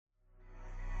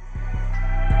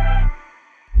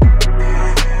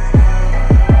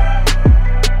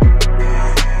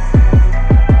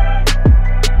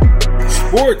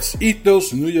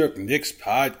Ethos New York Knicks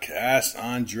podcast,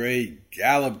 Andre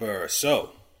Gallagher.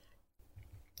 So,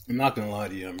 I'm not going to lie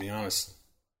to you, I'm going to be honest.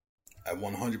 I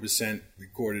 100%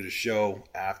 recorded a show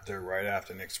right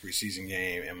after next preseason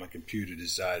game, and my computer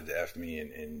decided to F me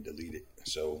and delete it.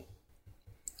 So,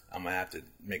 I'm going to have to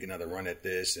make another run at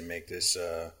this and make this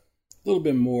a little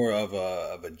bit more of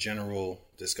a general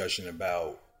discussion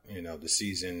about, the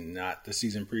season, not the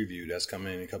season preview that's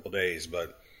coming in a couple days,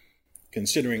 but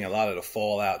considering a lot of the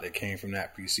fallout that came from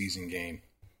that preseason game.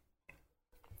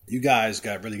 You guys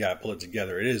really got to pull it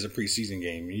together. It is a preseason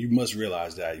game. You must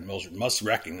realize that. You must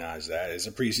recognize that it's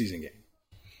a preseason game.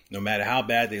 No matter how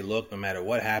bad they look, no matter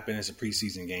what happened, it's a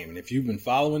preseason game. And if you've been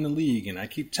following the league, and I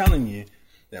keep telling you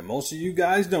that most of you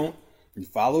guys don't, you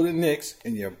follow the Knicks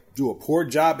and you do a poor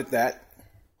job at that,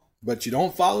 but you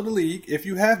don't follow the league, if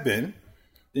you have been,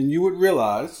 then you would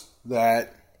realize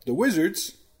that the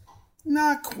Wizards,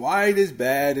 not quite as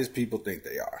bad as people think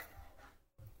they are.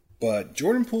 But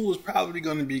Jordan Poole is probably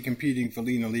going to be competing for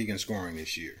leading the league in scoring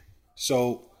this year.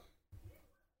 So,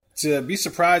 to be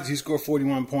surprised he scored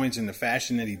 41 points in the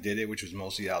fashion that he did it, which was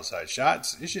mostly outside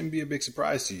shots, it shouldn't be a big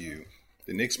surprise to you.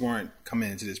 The Knicks weren't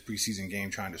coming into this preseason game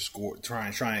trying to score,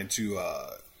 trying to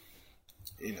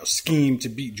scheme to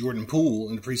beat Jordan Poole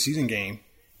in the preseason game.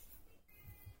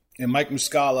 And Mike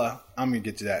Muscala, I'm going to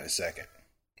get to that in a second.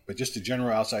 But just the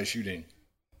general outside shooting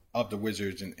of the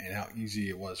Wizards and how easy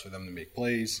it was for them to make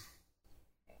plays.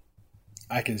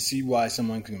 I can see why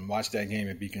someone can watch that game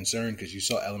and be concerned because you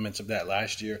saw elements of that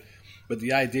last year. But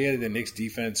the idea that the Knicks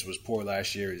defense was poor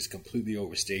last year is completely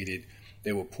overstated.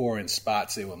 They were poor in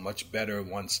spots. They were much better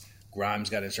once Grimes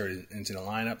got inserted into the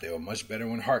lineup. They were much better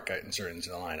when Hart got inserted into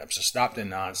the lineup. So stop the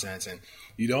nonsense. And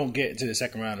you don't get to the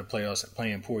second round of playoffs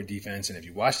playing poor defense. And if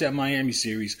you watch that Miami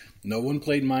series, no one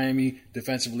played Miami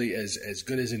defensively as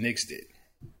good as the Knicks did.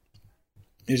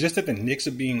 It's just that the Knicks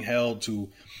are being held to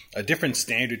a different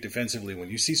standard defensively. When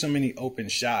you see so many open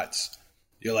shots,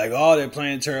 you're like, oh, they're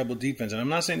playing terrible defense. And I'm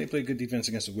not saying they play good defense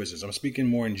against the Wizards. I'm speaking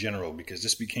more in general because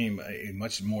this became a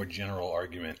much more general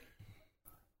argument.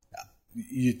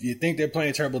 You think they're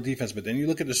playing terrible defense, but then you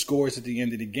look at the scores at the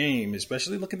end of the game,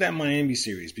 especially look at that Miami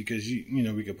series, because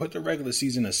we could put the regular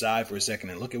season aside for a second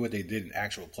and look at what they did in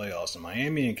actual playoffs. The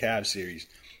Miami and Cavs series,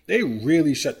 they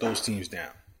really shut those teams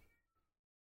down.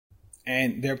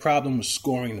 And their problem was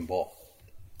scoring the ball.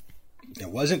 It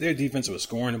wasn't their defense, it was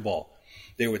scoring the ball.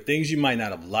 There were things you might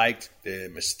not have liked, the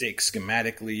mistakes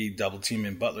schematically, double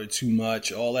teaming Butler too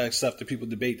much, all that stuff that people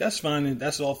debate. That's fine, and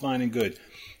that's all fine and good.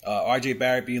 RJ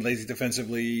Barrett being lazy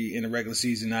defensively in the regular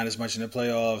season, not as much in the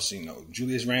playoffs.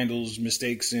 Julius Randle's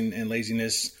mistakes and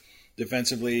laziness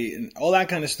defensively, and all that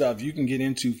kind of stuff you can get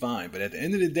into fine. But at the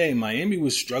end of the day, Miami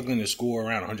was struggling to score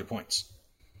around 100 points.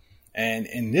 And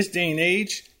in this day and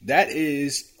age, that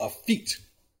is a feat.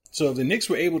 So if the Knicks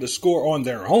were able to score on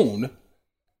their own,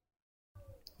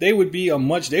 they would be a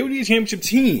championship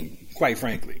team, quite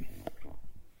frankly.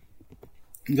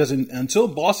 Because until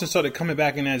Boston started coming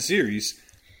back in that series,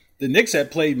 the Knicks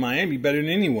had played Miami better than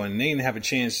anyone. They didn't have a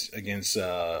chance against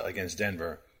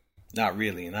Denver. Not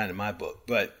really, not in my book.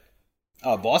 But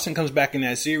Boston comes back in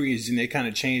that series, and they kind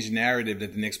of changed the narrative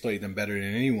that the Knicks played them better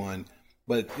than anyone.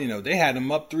 But, they had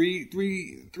them up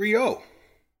 3-0.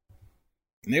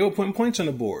 And they were putting points on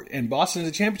the board. And Boston's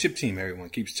a championship team, everyone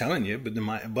keeps telling you. But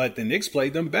the Knicks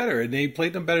played them better, and they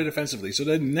played them better defensively. So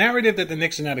the narrative that the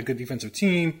Knicks are not a good defensive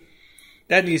team,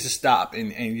 that needs to stop.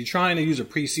 And you're trying to use a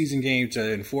preseason game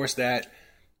to enforce that.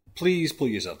 Please pull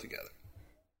yourself together.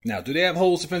 Now, do they have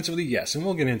holes defensively? Yes, and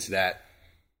we'll get into that.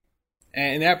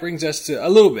 And that brings us to a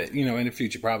little bit, in the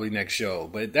future, probably next show.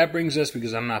 But that brings us,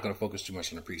 because I'm not going to focus too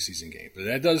much on the preseason game. But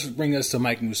that does bring us to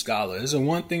Mike Muscala. This is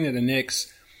one thing that the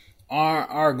Knicks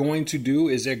are going to do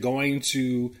is they're going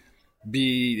to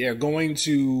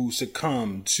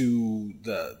succumb to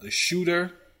the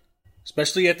shooter,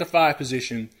 especially at the 5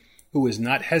 position, who is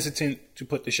not hesitant to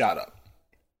put the shot up.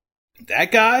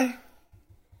 That guy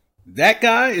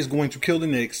is going to kill the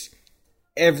Knicks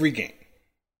every game.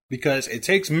 Because it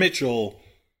takes Mitchell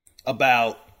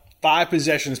about 5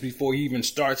 possessions before he even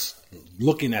starts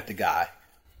looking at the guy.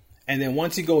 And then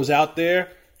once he goes out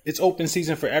there, it's open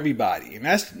season for everybody. And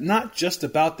that's not just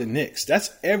about the Knicks.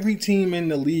 That's every team in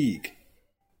the league.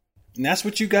 And that's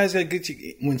what you guys got to get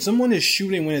to. When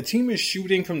a team is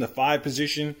shooting from the 5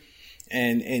 position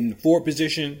and 4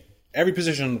 position, every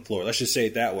position on the floor, let's just say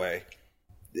it that way,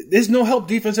 there's no help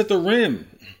defense at the rim.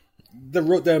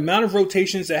 The amount of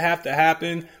rotations that have to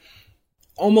happen,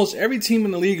 almost every team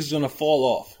in the league is going to fall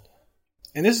off.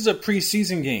 And this is a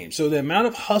preseason game. So the amount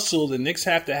of hustle the Knicks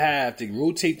have to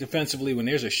rotate defensively when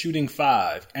there's a shooting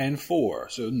 5 and 4.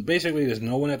 So basically there's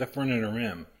no one at the front of the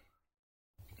rim.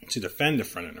 to defend the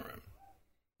front of the rim.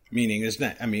 Meaning, it's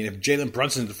not. I mean, if Jalen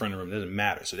Brunson's at the front of the rim, it doesn't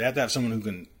matter. So they have to have someone who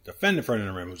can defend the front of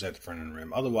the rim who's at the front of the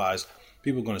rim. Otherwise,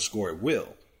 people are going to score at will,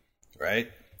 right?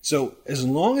 So as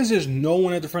long as there's no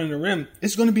one at the front of the rim,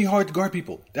 it's going to be hard to guard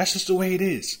people. That's just the way it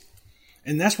is.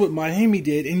 And that's what Miami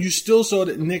did. And you still saw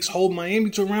the Knicks hold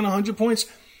Miami to around 100 points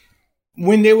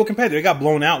when they were competitive. They got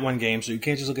blown out one game, so you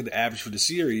can't just look at the average for the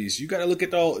series. You got to look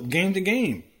at the game to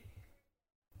game.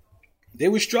 They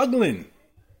were struggling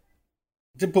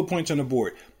to put points on the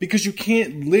board because you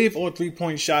can't live on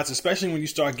 3-point shots, especially when you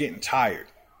start getting tired.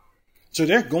 So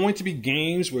there are going to be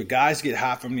games where guys get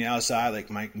hot from the outside, like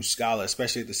Mike Muscala,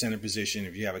 especially at the center position.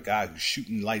 If you have a guy who's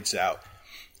shooting lights out,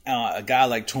 a guy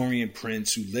like Taurean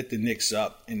Prince, who lit the Knicks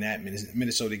up in that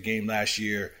Minnesota game last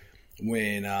year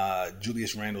when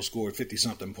Julius Randle scored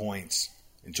 50-something points,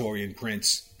 and Taurean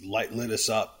Prince lit us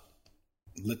up,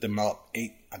 lit them up.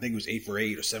 I think it was 8 for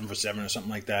 8 or 7 for 7 or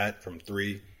something like that from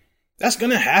 3. That's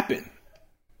going to happen.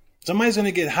 Somebody's going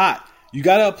to get hot. You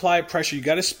got to apply pressure. You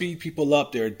got to speed people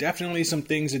up. There are definitely some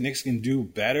things the Knicks can do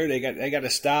better. They got to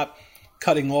stop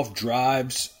cutting off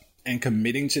drives and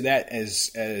committing to that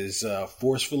as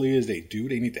forcefully as they do.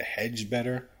 They need to hedge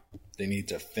better. They need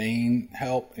to feign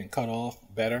help and cut off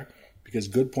better because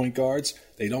good point guards,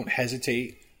 they don't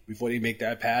hesitate before they make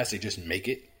that pass. They just make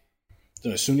it.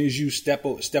 So as soon as you step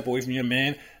away from your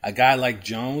man, a guy like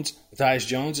Tyus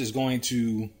Jones is going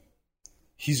to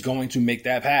make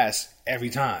that pass every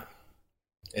time.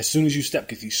 As soon as you step,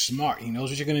 because he's smart. He knows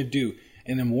what you're going to do.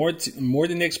 And the more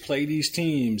the Knicks play these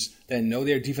teams that know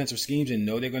their defensive schemes and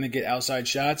know they're going to get outside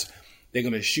shots, they're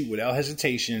going to shoot without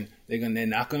hesitation. Their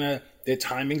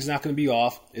timing's not going to be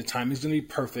off. Their timing's going to be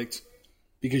perfect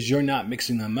because you're not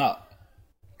mixing them up.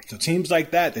 So teams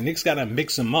like that, the Knicks got to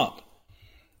mix them up.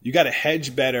 You got to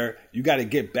hedge better. You got to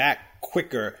get back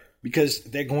quicker because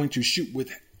they're going to shoot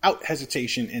without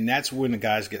hesitation, and that's when the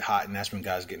guys get hot, and that's when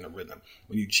guys get in a rhythm.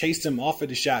 When you chase them off of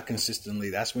the shot consistently,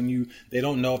 that's when they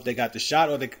don't know if they got the shot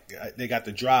or they got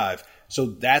the drive. So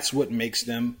that's what makes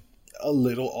them a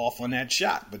little off on that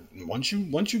shot. But once you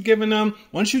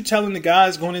telling the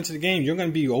guys going into the game, you're going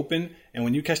to be open, and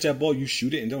when you catch that ball, you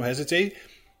shoot it and don't hesitate.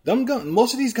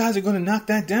 Most of these guys are going to knock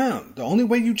that down. The only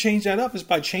way you change that up is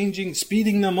by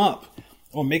speeding them up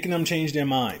or making them change their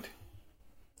mind.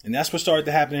 And that's what started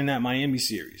to happen in that Miami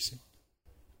series.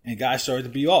 And guys started to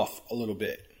be off a little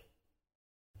bit.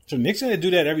 So Knicks going to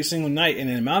do that every single night. And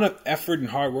the amount of effort and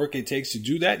hard work it takes to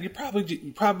do that, you're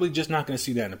probably just not going to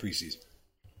see that in the preseason.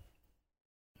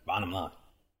 Bottom line.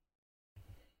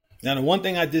 Now, the one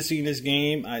thing I did see in this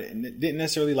game, I didn't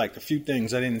necessarily like. The few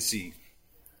things I didn't see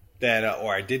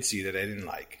or I did see that I didn't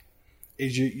like,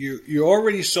 is you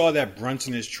already saw that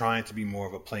Brunson is trying to be more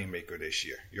of a playmaker this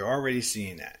year. You're already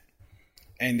seeing that.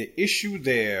 And the issue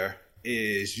there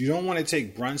is you don't want to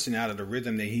take Brunson out of the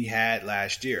rhythm that he had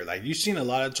last year. Like, you've seen a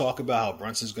lot of talk about how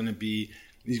Brunson's going to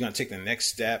he's going to take the next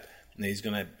step, and he's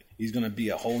going to be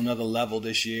a whole nother level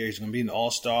this year. He's going to be an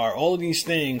all-star, all of these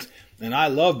things. And I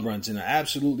love Brunson. I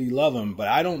absolutely love him, but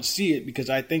I don't see it because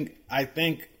I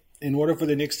think in order for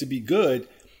the Knicks to be good,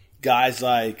 guys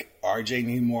like RJ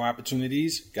need more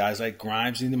opportunities. Guys like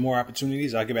Grimes need more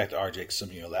opportunities. I'll get back to RJ because some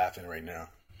of you are laughing right now.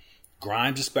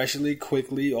 Grimes especially,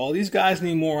 quickly. All these guys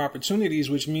need more opportunities,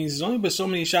 which means there's only but so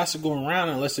many shots are going around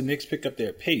unless the Knicks pick up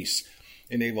their pace.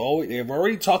 And they've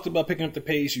already talked about picking up the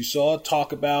pace. You saw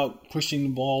talk about pushing the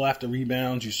ball after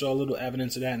rebounds. You saw a little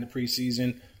evidence of that in the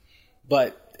preseason.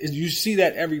 But you see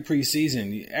that every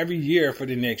preseason, every year for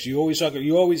the Knicks. You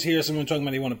always hear someone talking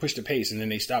about they want to push the pace, and then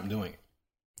they stop doing it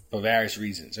for various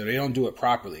reasons. So they don't do it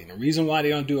properly. And the reason why they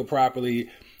don't do it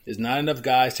properly is not enough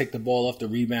guys take the ball off the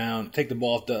rebound, take the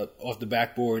ball off the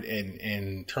backboard,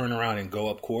 and turn around and go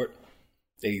up court.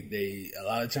 They a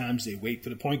lot of times they wait for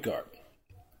the point guard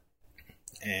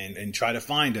and try to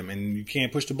find him, and you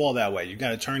can't push the ball that way. You got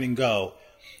to turn and go.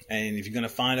 And if you're going to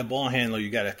find a ball handler,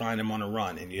 you got to find him on a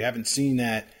run. And you haven't seen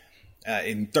that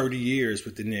in 30 years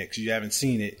with the Knicks. You haven't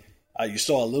seen it. You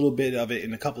saw a little bit of it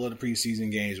in a couple of the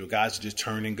preseason games where guys just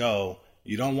turn and go.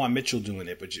 You don't want Mitchell doing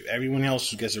it, but everyone else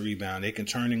who gets a rebound, they can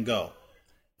turn and go.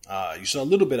 You saw a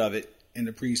little bit of it in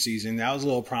the preseason. That was a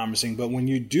little promising. But when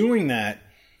you're doing that,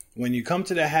 when you come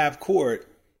to the half court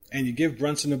and you give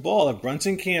Brunson the ball, if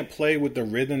Brunson can't play with the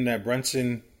rhythm that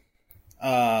Brunson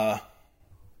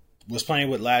was playing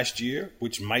with last year,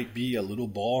 which might be a little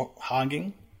ball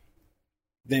hogging,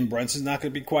 then Brunson's not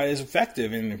going to be quite as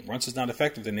effective. And if Brunson's not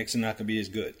effective, the Knicks are not going to be as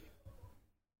good.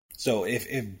 So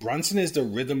if Brunson is the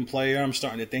rhythm player, I'm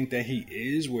starting to think that he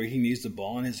is, where he needs the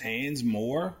ball in his hands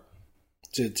more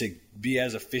to be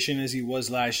as efficient as he was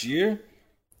last year,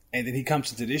 and then he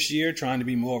comes into this year trying to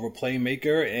be more of a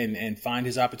playmaker and find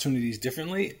his opportunities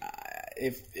differently.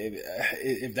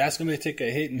 If that's going to take a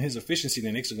hit in his efficiency,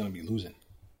 the Knicks are going to be losing.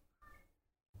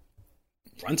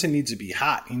 Brunson needs to be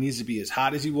hot. He needs to be as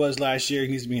hot as he was last year. He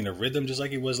needs to be in a rhythm just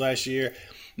like he was last year.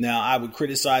 Now, I would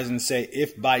criticize and say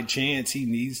if by chance he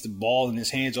needs the ball in his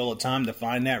hands all the time to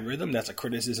find that rhythm, that's a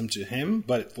criticism to him.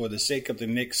 But for the sake of the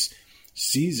Knicks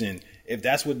season, if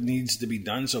that's what needs to be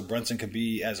done so Brunson can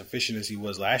be as efficient as he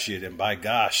was last year, then by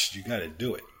gosh, you got to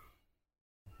do it.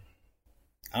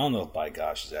 I don't know if by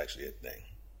gosh is actually a thing.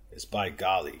 It's by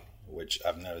golly, which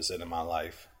I've never said in my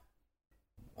life.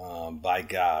 By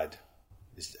God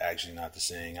is actually not the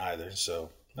saying either. So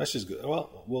that's just good.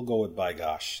 Well, we'll go with by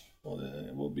gosh.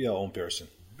 We'll be our own person.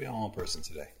 We'll be our own person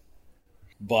today.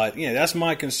 But yeah, that's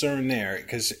my concern there,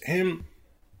 because him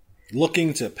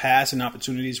looking to pass in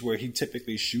opportunities where he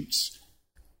typically shoots,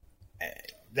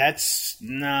 that's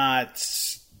not.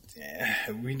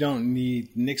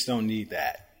 Knicks don't need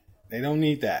that. They don't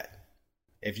need that.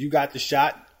 If you got the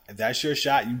shot, if that's your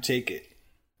shot, you take it.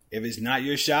 If it's not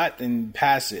your shot, then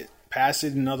pass it. Pass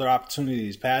it in other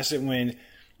opportunities. Pass it when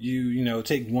you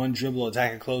take one dribble,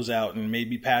 attack a closeout, and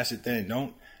maybe pass it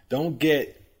then. Don't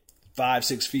get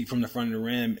 5-6 feet from the front of the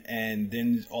rim and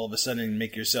then all of a sudden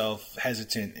make yourself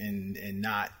hesitant and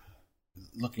not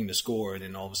looking to score, and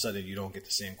then all of a sudden you don't get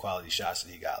the same quality shots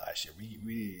that he got last year.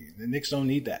 The Knicks don't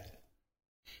need that.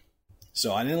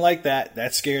 So I didn't like that.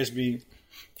 That scares me.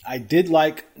 I did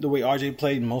like the way RJ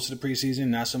played most of the preseason,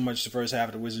 not so much the first half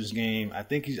of the Wizards game. I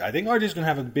think RJ's going to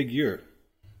have a big year,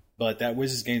 but that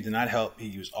Wizards game did not help.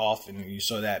 He was off, and you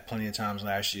saw that plenty of times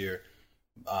last year.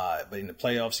 But in the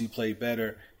playoffs, he played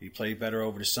better. He played better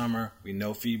over the summer. We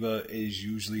know FIBA is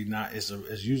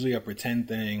usually a pretend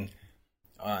thing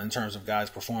in terms of guys'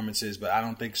 performances, but I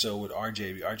don't think so with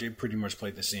RJ. RJ pretty much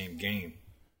played the same game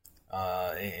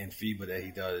in FIBA that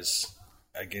he does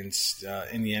against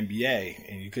in the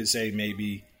NBA. And you could say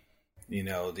maybe,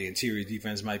 the interior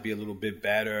defense might be a little bit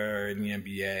better in the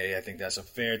NBA. I think that's a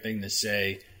fair thing to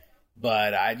say.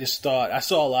 But I just thought I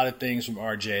saw a lot of things from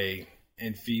RJ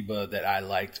in FIBA that I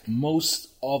liked. Most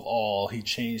of all, he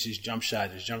changed his jump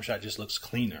shot. His jump shot just looks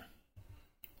cleaner.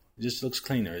 It just looks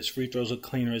cleaner. His free throws look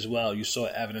cleaner as well. You saw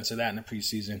evidence of that in the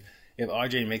preseason. If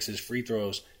RJ makes his free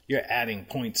throws, you're adding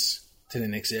points to the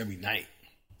Knicks every night,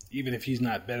 even if he's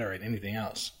not better at anything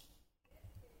else.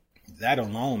 That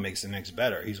alone makes the Knicks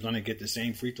better. He's going to get the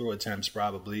same free throw attempts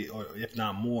probably, or if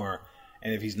not more.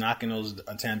 And if he's knocking those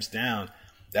attempts down,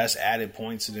 that's added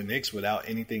points to the Knicks without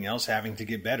anything else having to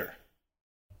get better.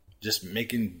 Just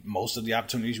making most of the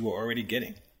opportunities you were already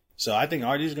getting. So I think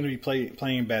RJ is going to be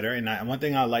playing better. And one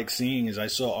thing I like seeing is I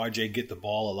saw RJ get the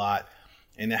ball a lot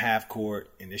in the half court,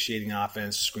 initiating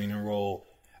offense, screen and roll.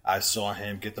 I saw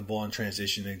him get the ball in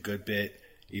transition a good bit,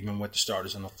 even with the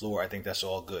starters on the floor. I think that's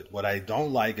all good. What I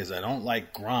don't like is I don't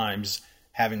like Grimes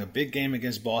having a big game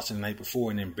against Boston the night before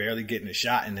and then barely getting a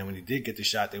shot. And then when he did get the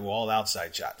shot, they were all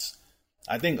outside shots.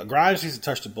 I think Grimes needs to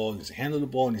touch the ball, needs to handle the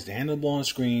ball, needs to handle the ball on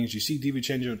screens. You see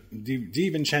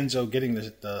DiVincenzo getting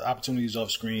the opportunities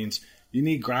off screens. You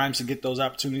need Grimes to get those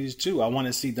opportunities too. I want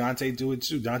to see Dante do it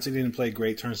too. Dante didn't play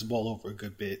great, turns the ball over a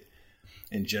good bit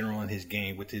in general in his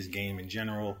game, in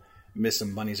general. Missed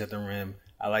some bunnies at the rim.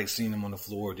 I like seeing him on the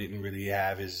floor. Didn't really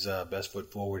have his best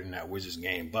foot forward in that Wizards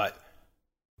game. But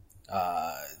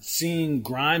seeing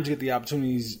Grimes get the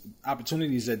opportunities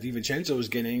that DiVincenzo is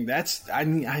getting,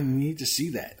 I need to see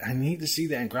that. I need to see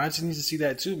that. And Grimes needs to see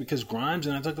that too, because Grimes,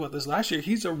 and I talked about this last year,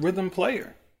 he's a rhythm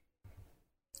player.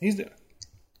 He's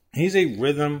a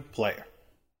rhythm player.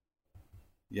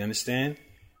 You understand?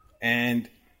 And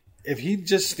if he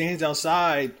just stands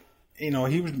outside, he's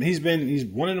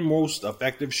one of the most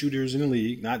effective shooters in the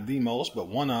league, not the most, but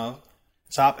one of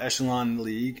top echelon in the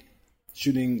league,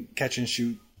 shooting, catch and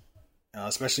shoot,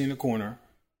 especially in the corner.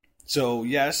 So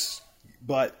yes,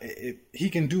 but he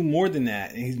can do more than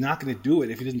that, and he's not going to do it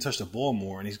if he doesn't touch the ball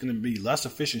more, and he's going to be less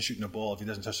efficient shooting the ball if he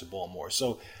doesn't touch the ball more.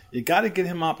 So you got to get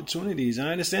him opportunities, and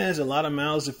I understand there's a lot of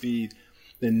mouths to feed.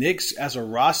 The Knicks as a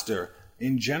roster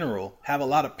in general have a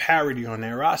lot of parity on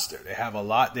their roster. They have a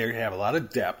lot of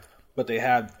depth, but they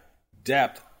have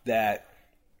depth that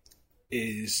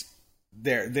is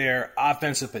their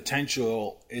offensive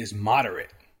potential is moderate.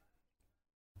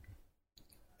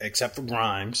 Except for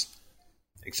Grimes,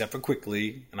 except for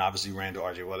Quickly, and obviously Randall,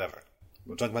 RJ, whatever.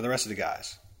 We'll talk about the rest of the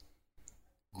guys.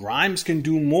 Grimes can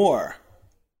do more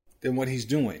than what he's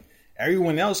doing.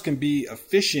 Everyone else can be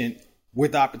efficient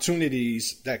with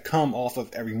opportunities that come off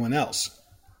of everyone else.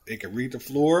 They can read the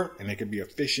floor, and they can be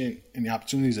efficient in the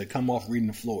opportunities that come off reading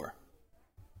the floor.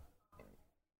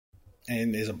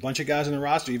 And there's a bunch of guys on the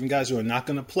roster, even guys who are not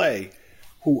going to play,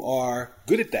 who are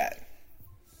good at that.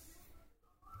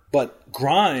 But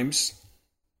Grimes,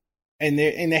 and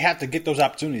they have to get those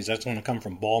opportunities. That's going to come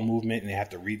from ball movement, and they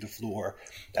have to read the floor.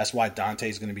 That's why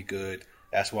Dante's going to be good.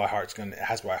 That's why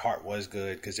Hart was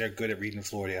good, because they're good at reading the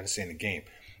floor. They understand the game.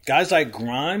 Guys like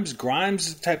Grimes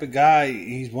is the type of guy.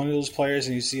 He's one of those players,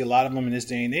 and you see a lot of them in this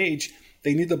day and age.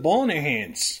 They need the ball in their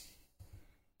hands.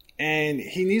 And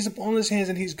he needs the ball in his hands,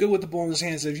 and he's good with the ball in his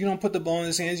hands. If you don't put the ball in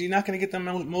his hands, you're not going to get the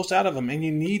most out of him. And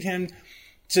you need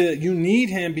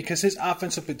him because his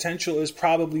offensive potential is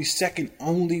probably second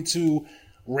only to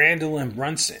Randall and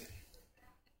Brunson.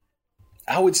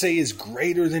 I would say is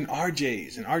greater than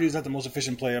RJ's. And RJ's not the most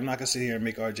efficient player. I'm not going to sit here and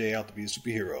make RJ out to be a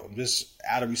superhero. Just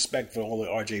out of respect for all the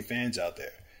RJ fans out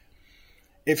there.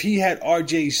 If he had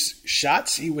RJ's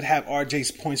shots, he would have RJ's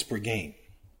points per game.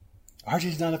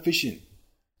 RJ's not efficient.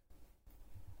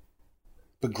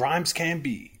 But Grimes can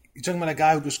be. You're talking about a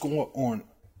guy who can score on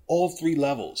all three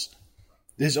levels.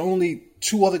 There's only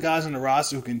two other guys on the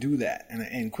roster who can do that.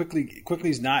 And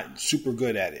Quickly's not super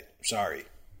good at it. Sorry.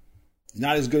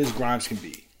 Not as good as Grimes can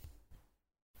be.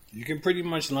 You can pretty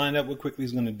much line up what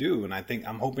Quickly's going to do. And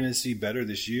I'm hoping to see better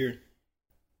this year.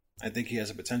 I think he has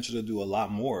the potential to do a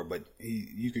lot more. But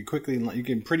you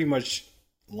can pretty much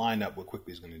line up what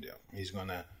Quickly's going to do. He's going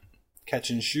to catch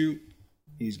and shoot.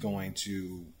 He's going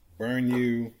to burn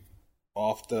you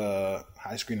off the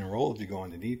high screen and roll if you go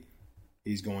underneath.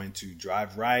 He's going to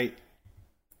drive right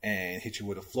and hit you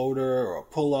with a floater or a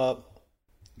pull-up,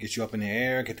 get you up in the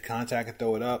air, get the contact and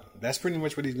throw it up. That's pretty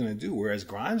much what he's going to do. Whereas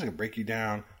Grimes can break you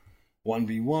down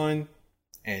 1v1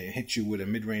 and hit you with a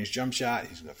mid-range jump shot.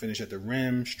 He's going to finish at the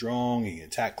rim strong. He can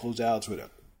attack closeouts with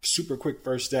a super quick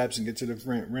first steps and get to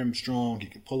the rim strong. He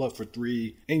can pull up for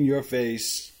three in your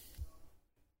face.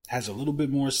 Has a little bit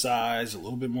more size, a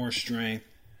little bit more strength.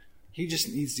 He just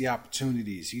needs the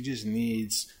opportunities. He just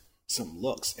needs some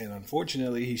looks. And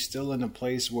unfortunately, he's still in a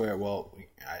place where,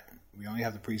 we only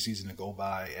have the preseason to go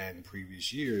by and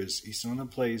previous years. He's still in a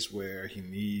place where he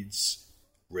needs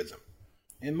rhythm.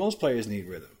 And most players need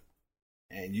rhythm.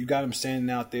 And you got him standing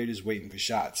out there just waiting for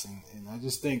shots. And I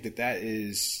just think that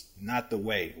is not the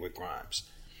way with Grimes.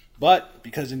 But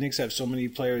because the Knicks have so many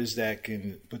players that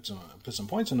can put some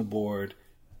points on the board,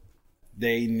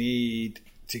 they need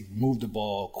to move the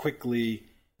ball quickly,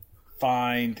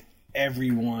 find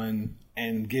everyone,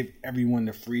 and give everyone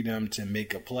the freedom to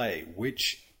make a play,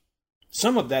 which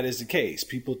some of that is the case.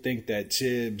 People think that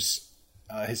Tibbs,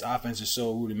 his offense is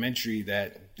so rudimentary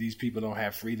that these people don't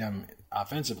have freedom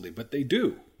offensively, but they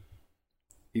do.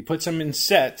 He puts them in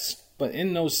sets, but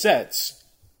in those sets,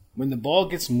 when the ball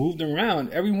gets moved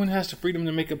around, everyone has the freedom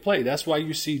to make a play. That's why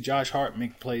you see Josh Hart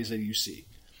make plays that you see.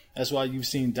 That's why you've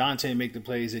seen Dante make the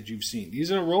plays that you've seen. These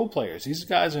are role players. These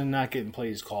guys are not getting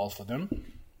plays called for them.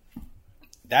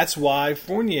 That's why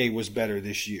Fournier was better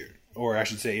this year, or I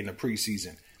should say in the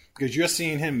preseason, because you're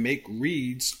seeing him make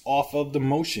reads off of the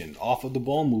motion, off of the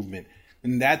ball movement.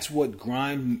 And that's what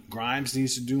Grimes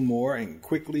needs to do more, and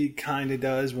Quickly kind of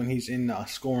does when he's in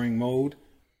scoring mode.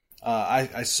 I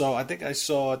think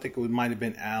it might have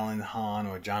been Alan Hahn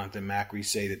or Jonathan Macri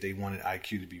say that they wanted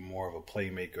IQ to be more of a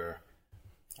playmaker.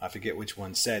 I forget which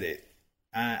one said it.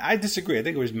 I disagree. I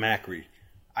think it was Macri.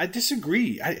 I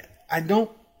disagree. I don't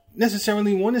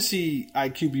necessarily want to see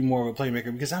IQ be more of a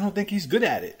playmaker because I don't think he's good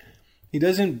at it. He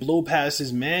doesn't blow past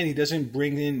his man. He doesn't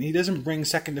bring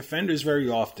second defenders very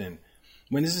often.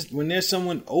 When there's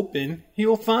someone open,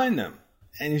 he'll find them.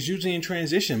 And it's usually in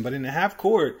transition. But in the half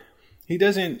court, he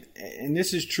doesn't, and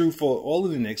this is true for all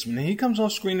of the Knicks, when he comes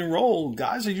off screen and roll,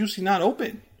 guys are usually not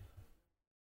open.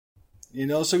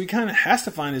 So he kind of has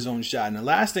to find his own shot. And the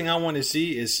last thing I want to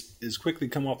see is Quickly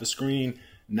come off the screen,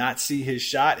 not see his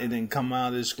shot, and then come out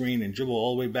of the screen and dribble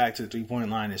all the way back to the three-point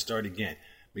line and start again.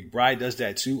 McBride does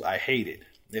that too. I hate it.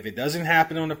 If it doesn't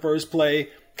happen on the first play,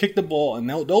 kick the ball. And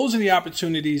those are the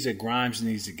opportunities that Grimes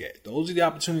needs to get. Those are the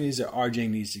opportunities that RJ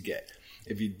needs to get.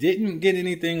 If you didn't get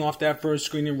anything off that first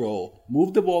screen and roll,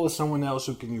 move the ball to someone else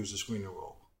who can use the screen and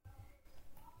roll.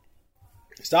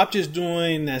 Stop just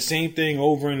doing that same thing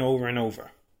over and over and over.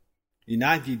 You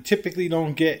typically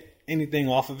don't get anything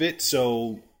off of it,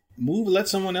 so let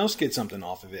someone else get something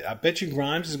off of it. I bet you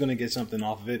Grimes is going to get something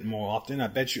off of it more often.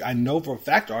 I know for a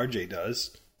fact RJ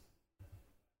does.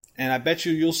 And I bet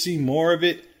you'll see more of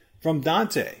it from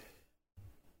Dante.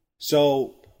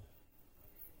 So,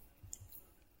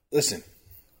 listen,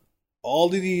 all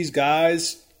of these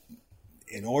guys,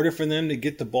 in order for them to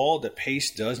get the ball, the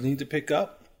pace does need to pick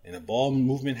up. And the ball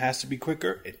movement has to be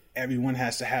quicker. And everyone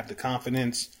has to have the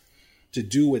confidence to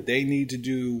do what they need to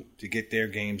do to get their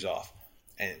games off.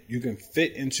 and you can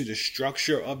fit into the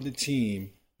structure of the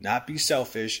team, not be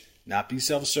selfish, not be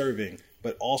self-serving,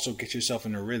 but also get yourself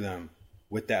in a rhythm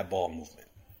with that ball movement.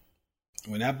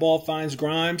 When that ball finds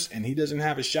Grimes and he doesn't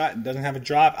have a shot and doesn't have a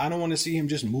drive, I don't want to see him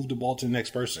just move the ball to the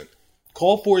next person.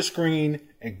 Call for a screen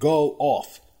and go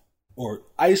off. Or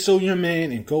ISO your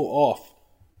man and go off.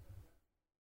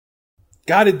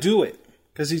 Got to do it.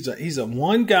 Because he's a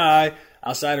one guy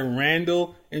outside of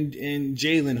Randall and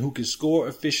Jalen who can score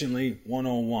efficiently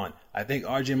one-on-one. I think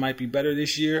RJ might be better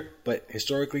this year, but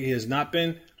historically he has not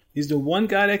been. He's the one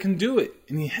guy that can do it,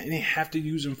 and they have to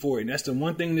use him for it. And that's the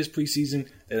one thing this preseason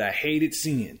that I hated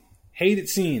seeing. Hated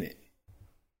seeing it.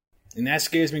 And that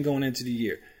scares me going into the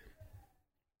year.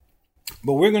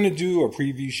 But we're going to do a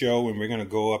preview show, and we're going to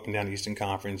go up and down the Eastern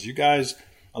Conference. You guys,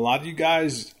 a lot of you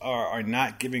guys are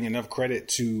not giving enough credit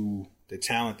to the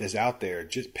talent that's out there.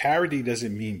 Just parity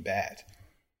doesn't mean bad.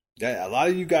 A lot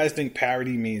of you guys think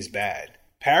parity means bad.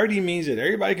 Parity means that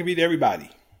everybody can beat everybody.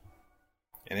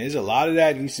 And there's a lot of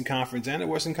that in the Eastern Conference and the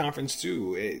Western Conference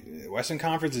too. Western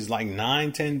Conference is like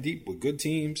 9-10 deep with good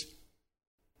teams.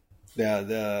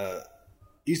 The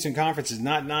Eastern Conference is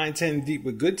not 9-10 deep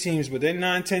with good teams, but they're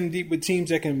 9-10 deep with teams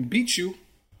that can beat you.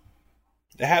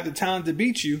 That have the talent to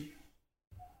beat you.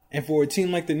 And for a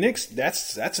team like the Knicks,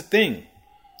 that's a thing.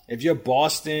 If you're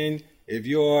Boston, if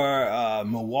you're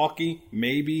Milwaukee,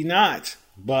 maybe not.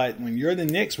 But when you're the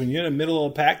Knicks, when you're the middle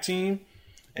of the pack team,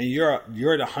 and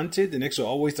you're the hunted, the Knicks are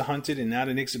always the hunted, and now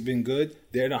the Knicks have been good.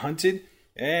 They're the hunted.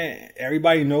 And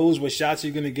everybody knows what shots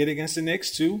you're going to get against the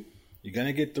Knicks, too. You're going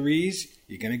to get threes.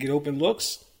 You're going to get open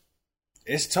looks.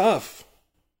 It's tough.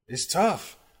 It's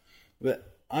tough.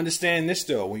 But understand this,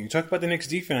 though. When you talk about the Knicks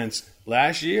defense,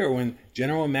 last year when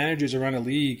general managers around the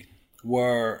league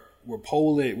were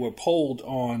polled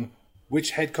on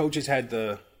which head coaches had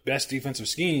the best defensive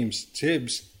schemes,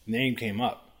 Tibbs' name came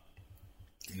up.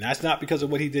 And that's not because of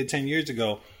what he did 10 years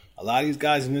ago. A lot of these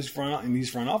guys in these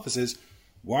front offices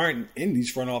weren't in these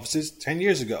front offices 10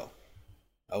 years ago.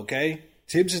 Okay?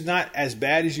 Tibbs is not as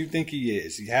bad as you think he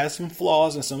is. He has some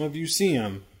flaws, and some of you see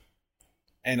him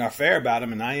and are fair about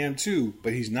him, and I am too.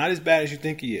 But he's not as bad as you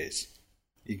think he is.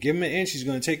 You give him an inch, he's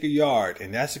going to take a yard,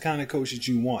 and that's the kind of coach that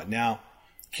you want. Now,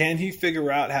 can he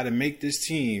figure out how to make this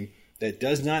team that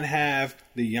does not have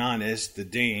the Giannis, the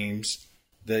Dames,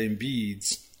 the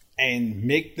Embiids, and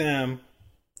make them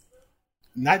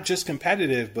not just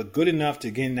competitive, but good enough to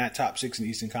get in that top 6 in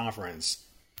the Eastern Conference?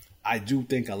 I do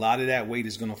think a lot of that weight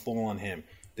is going to fall on him.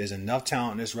 There's enough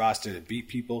talent in this roster to beat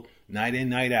people night in,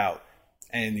 night out.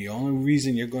 And the only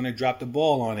reason you're going to drop the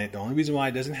ball on it, the only reason why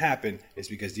it doesn't happen is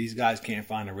because these guys can't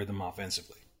find a rhythm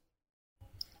offensively.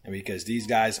 And because these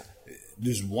guys,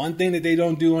 there's one thing that they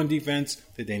don't do on defense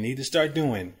that they need to start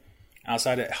doing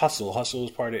outside of hustle. Hustle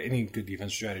is part of any good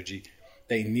defense strategy.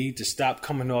 They need to stop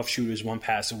coming off shooters one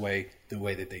pass away the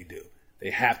way that they do. They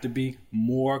have to be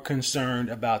more concerned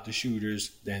about the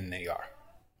shooters than they are.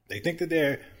 They think that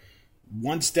they're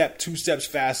 1 step, 2 steps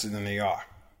faster than they are.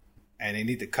 And they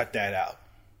need to cut that out.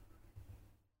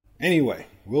 Anyway,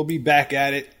 we'll be back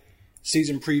at it.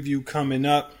 Season preview coming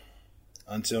up.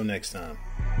 Until next time.